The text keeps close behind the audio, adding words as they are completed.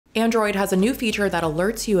Android has a new feature that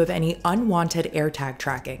alerts you of any unwanted AirTag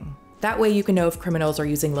tracking. That way you can know if criminals are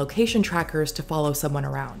using location trackers to follow someone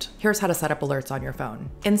around. Here's how to set up alerts on your phone.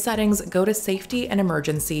 In Settings, go to Safety and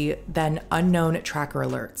Emergency, then Unknown Tracker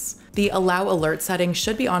Alerts. The Allow Alert setting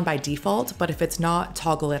should be on by default, but if it's not,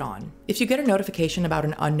 toggle it on. If you get a notification about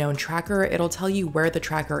an unknown tracker, it'll tell you where the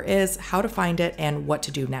tracker is, how to find it, and what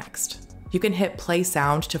to do next. You can hit Play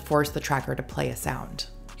Sound to force the tracker to play a sound.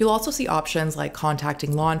 You'll also see options like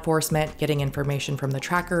contacting law enforcement, getting information from the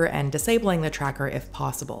tracker, and disabling the tracker if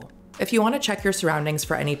possible. If you want to check your surroundings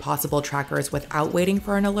for any possible trackers without waiting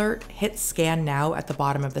for an alert, hit Scan Now at the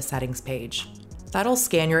bottom of the settings page. That'll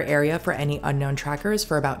scan your area for any unknown trackers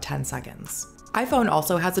for about 10 seconds. iPhone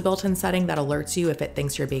also has a built-in setting that alerts you if it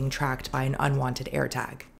thinks you're being tracked by an unwanted AirTag.